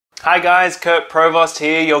Hi guys, Kurt Provost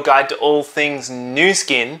here, your guide to all things new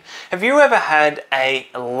skin. Have you ever had a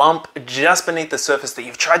lump just beneath the surface that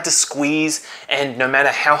you've tried to squeeze, and no matter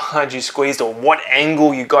how hard you squeezed or what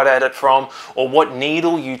angle you got at it from or what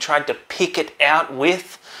needle you tried to pick it out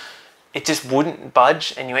with, it just wouldn't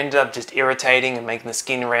budge and you ended up just irritating and making the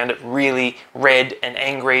skin around it really red and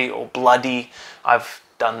angry or bloody? I've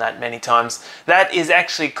done that many times. That is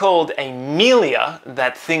actually called a milia,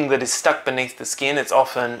 that thing that is stuck beneath the skin. It's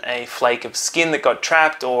often a flake of skin that got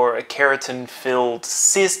trapped or a keratin-filled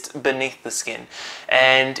cyst beneath the skin,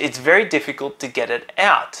 and it's very difficult to get it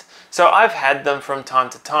out. So I've had them from time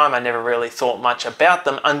to time. I never really thought much about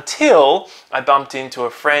them until I bumped into a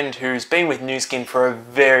friend who's been with Nu Skin for a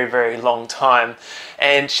very, very long time.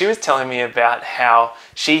 And she was telling me about how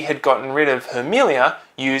she had gotten rid of her milia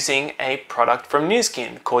using a product from Nu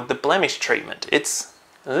Skin called the Blemish treatment. It's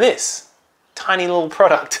this tiny little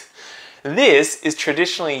product. This is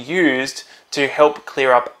traditionally used to help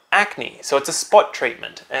clear up acne. So it's a spot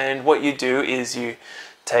treatment. And what you do is you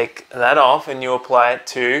take that off and you apply it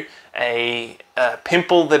to a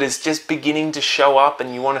pimple that is just beginning to show up,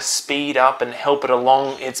 and you want to speed up and help it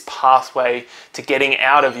along its pathway to getting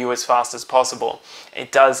out of you as fast as possible.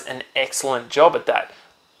 It does an excellent job at that.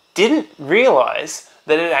 Didn't realize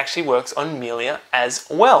that it actually works on milia as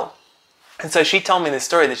well. And so she told me this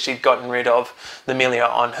story that she'd gotten rid of the milia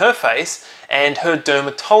on her face, and her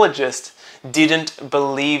dermatologist didn't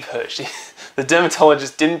believe her. The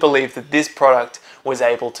dermatologist didn't believe that this product was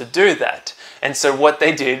able to do that. And so what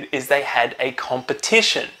they did is they had a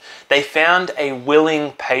competition. They found a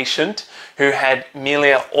willing patient who had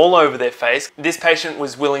milia all over their face. This patient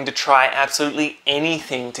was willing to try absolutely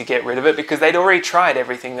anything to get rid of it because they'd already tried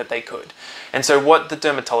everything that they could. And so what the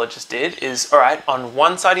dermatologist did is, all right, on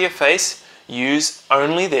one side of your face, use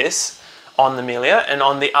only this on the milia, and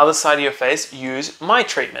on the other side of your face, use my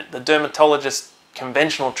treatment. The dermatologist's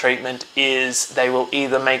conventional treatment is they will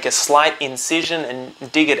either make a slight incision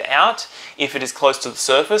and dig it out if it is close to the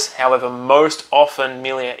surface. However, most often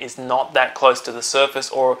milia is not that close to the surface,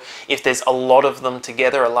 or if there's a lot of them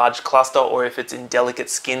together, a large cluster, or if it's in delicate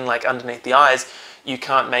skin like underneath the eyes, you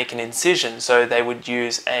can't make an incision. So they would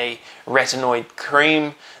use a retinoid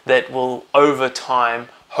cream that will over time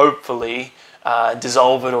hopefully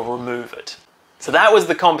dissolve it or remove it. So that was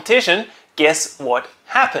the competition. Guess what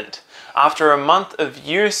happened? After a month of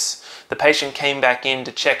use, the patient came back in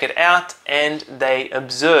to check it out, and they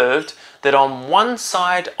observed that on one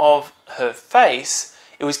side of her face,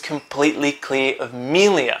 it was completely clear of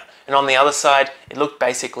milia, and on the other side, it looked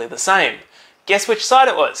basically the same. Guess which side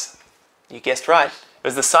it was? You guessed right. It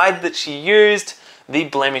was the side that she used the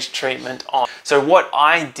blemish treatment on. So what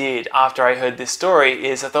I did after I heard this story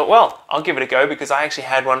is I thought, well, I'll give it a go, because I actually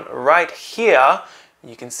had one right here.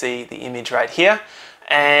 You can see the image right here.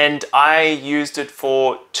 And I used it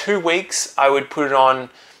for 2 weeks. I would put it on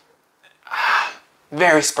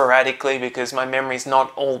very sporadically because my memory's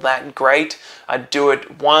not all that great. I'd do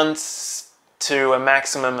it once to a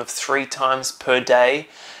maximum of 3 times per day.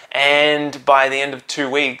 And by the end of 2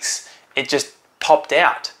 weeks, it just popped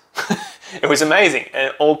out. It was amazing,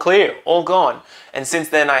 and all clear, all gone. And since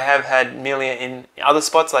then I have had milia in other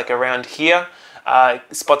spots, like around here,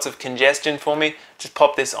 spots of congestion for me. Just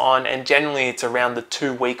pop this on, and generally it's around the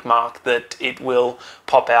 2-week mark that it will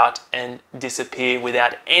pop out and disappear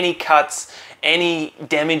without any cuts, any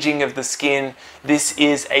damaging of the skin. This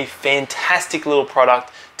is a fantastic little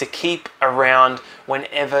product to keep around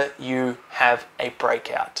whenever you have a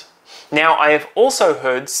breakout. Now, I have also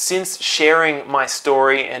heard, since sharing my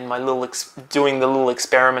story and my doing the little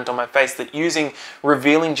experiment on my face, that using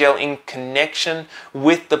revealing gel in connection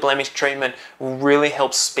with the blemish treatment will really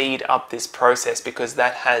help speed up this process, because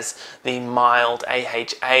that has the mild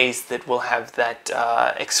PHAs that will have that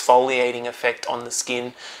exfoliating effect on the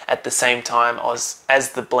skin at the same time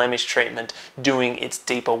as the blemish treatment doing its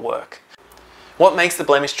deeper work. What makes the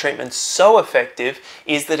blemish treatment so effective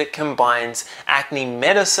is that it combines acne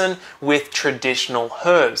medicine with traditional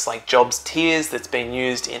herbs like Job's tears, that's been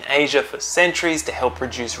used in Asia for centuries to help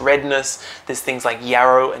reduce redness. There's things like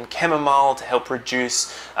yarrow and chamomile to help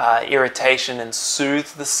reduce irritation and soothe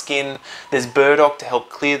the skin. There's burdock to help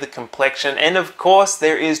clear the complexion. And of course,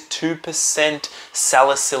 there is 2%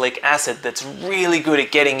 salicylic acid that's really good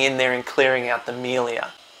at getting in there and clearing out the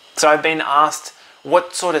milia. So I've been asked,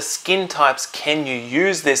 what sort of skin types can you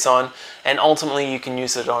use this on? And ultimately you can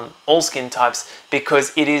use it on all skin types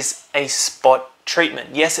because it is a spot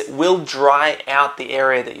treatment. Yes, it will dry out the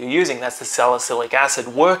area that you're using. That's the salicylic acid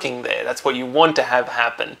working there. That's what you want to have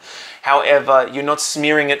happen. However, you're not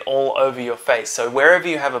smearing it all over your face. So wherever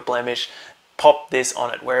you have a blemish, pop this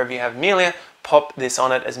on it. Wherever you have milia, pop this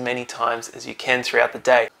on it as many times as you can throughout the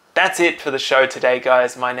day. That's it for the show today,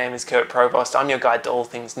 guys. My name is Kurt Provost. I'm your guide to all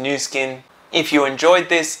things new skin. If you enjoyed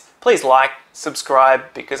this, please like,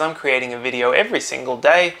 subscribe, because I'm creating a video every single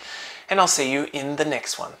day, and I'll see you in the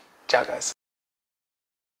next one. Ciao, guys.